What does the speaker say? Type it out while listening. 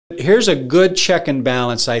Here's a good check and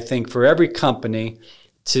balance, I think, for every company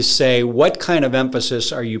to say, what kind of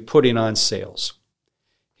emphasis are you putting on sales?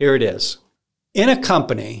 Here it is. In a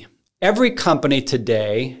company, every company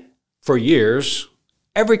today, for years,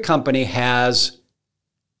 every company has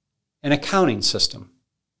an accounting system.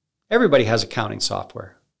 Everybody has accounting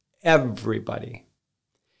software. Everybody.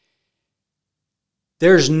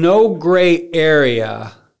 There's no gray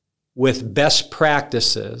area with best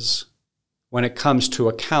practices when it comes to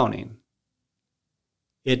accounting.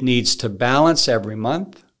 It needs to balance every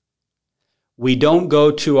month. We don't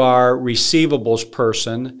go to our receivables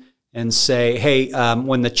person and say, hey,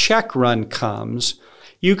 when the check run comes,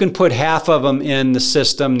 you can put half of them in the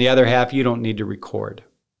system, the other half you don't need to record.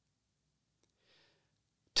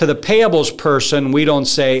 To the payables person, we don't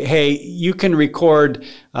say, hey, you can record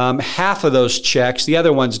half of those checks, the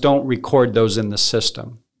other ones don't record those in the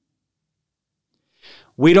system.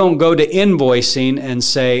 We don't go to invoicing and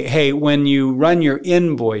say, hey, when you run your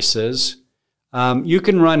invoices, you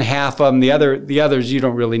can run half of them. The others, you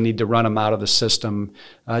don't really need to run them out of the system.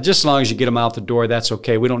 Just as long as you get them out the door, that's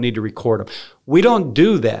okay. We don't need to record them. We don't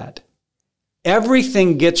do that.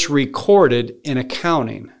 Everything gets recorded in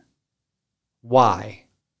accounting. Why?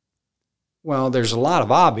 Well, there's a lot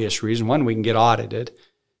of obvious reasons. One, we can get audited.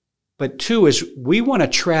 But two is we want to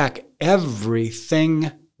track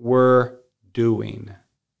everything we're doing.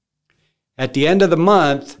 At the end of the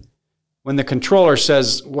month, when the controller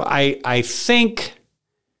says, well, I think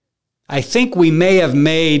we may have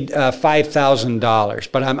made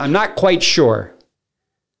 $5,000, but I'm not quite sure.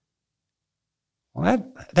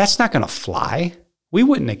 Well, that's not going to fly. We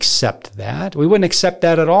wouldn't accept that. We wouldn't accept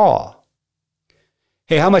that at all.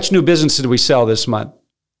 Hey, how much new business did we sell this month?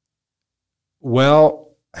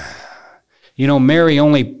 Well, you know, Mary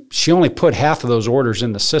only put half of those orders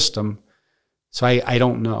in the system, so I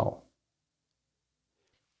don't know.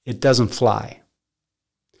 It doesn't fly.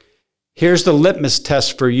 Here's the litmus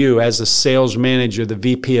test for you as a sales manager, the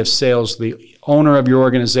VP of sales, the owner of your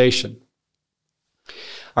organization.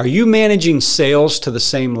 Are you managing sales to the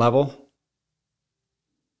same level?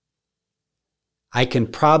 I can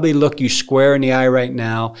probably look you square in the eye right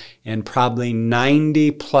now, and probably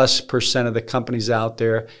 90+% of the companies out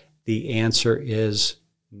there, the answer is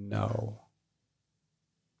no.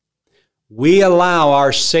 We allow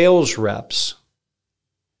our sales reps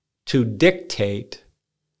to dictate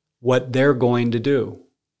what they're going to do.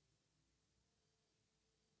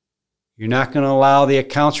 You're not going to allow the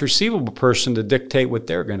accounts receivable person to dictate what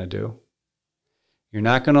they're going to do. You're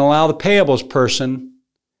not going to allow the payables person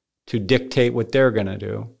to dictate what they're going to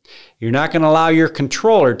do. You're not going to allow your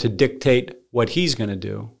controller to dictate what he's going to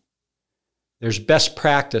do. There's best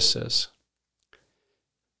practices.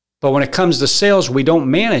 But when it comes to sales, we don't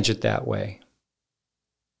manage it that way.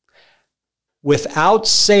 Without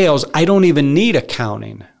sales, I don't even need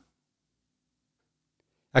accounting.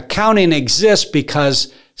 Accounting exists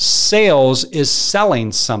because sales is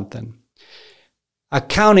selling something.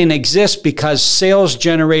 Accounting exists because sales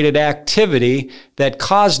generated activity that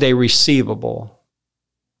caused a receivable.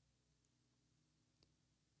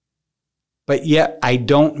 But yet, I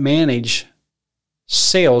don't manage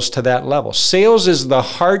sales to that level. Sales is the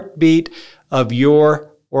heartbeat of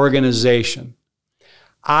your organization.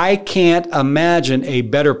 I can't imagine a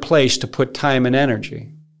better place to put time and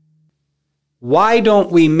energy. Why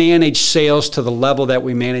don't we manage sales to the level that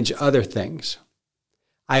we manage other things?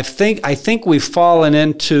 I think we've fallen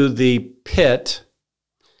into the pit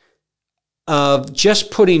of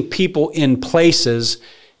just putting people in places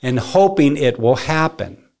and hoping it will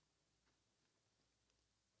happen.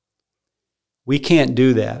 We can't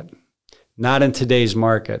do that. Not in today's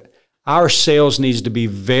market. Our sales needs to be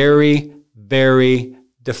very, very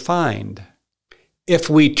defined. If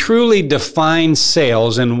we truly define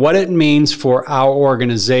sales and what it means for our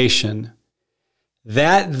organization,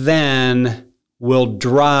 that then will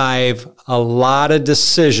drive a lot of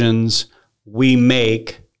decisions we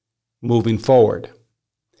make moving forward.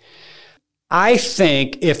 I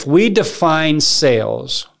think if we define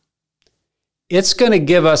sales, it's going to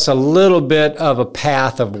give us a little bit of a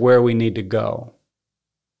path of where we need to go.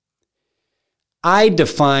 I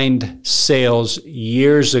defined sales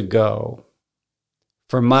years ago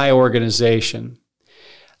for my organization.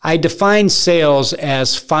 I defined sales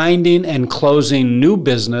as finding and closing new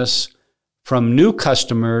business from new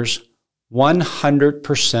customers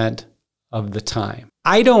 100% of the time.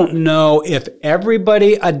 I don't know if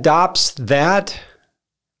everybody adopts that,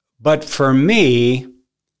 but for me,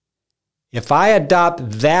 if I adopt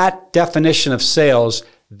that definition of sales,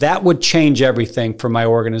 that would change everything for my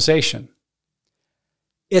organization.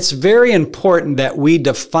 it's very important that we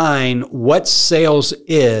define what sales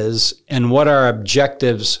is and what our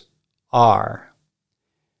objectives are.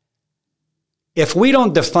 If we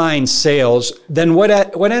don't define sales, then what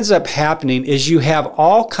ends up happening is you have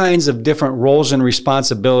all kinds of different roles and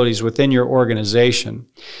responsibilities within your organization,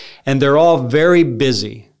 and they're all very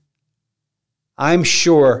busy. I'm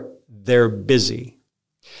sure they're busy.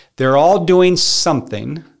 They're all doing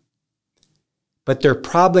something, but they're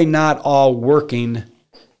probably not all working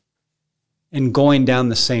and going down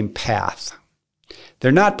the same path.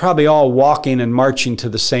 They're not probably all walking and marching to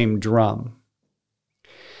the same drum.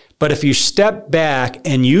 But if you step back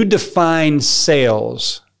and you define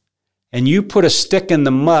sales and you put a stick in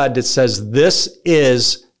the mud that says this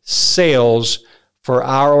is sales for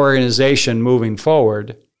our organization moving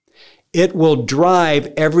forward, it will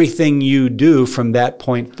drive everything you do from that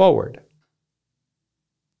point forward.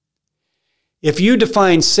 If you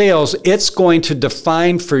define sales, it's going to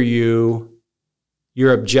define for you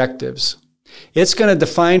your objectives. It's going to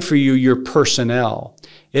define for you your personnel.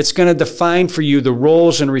 It's going to define for you the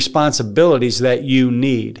roles and responsibilities that you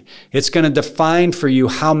need. It's going to define for you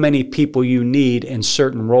how many people you need in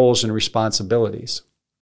certain roles and responsibilities.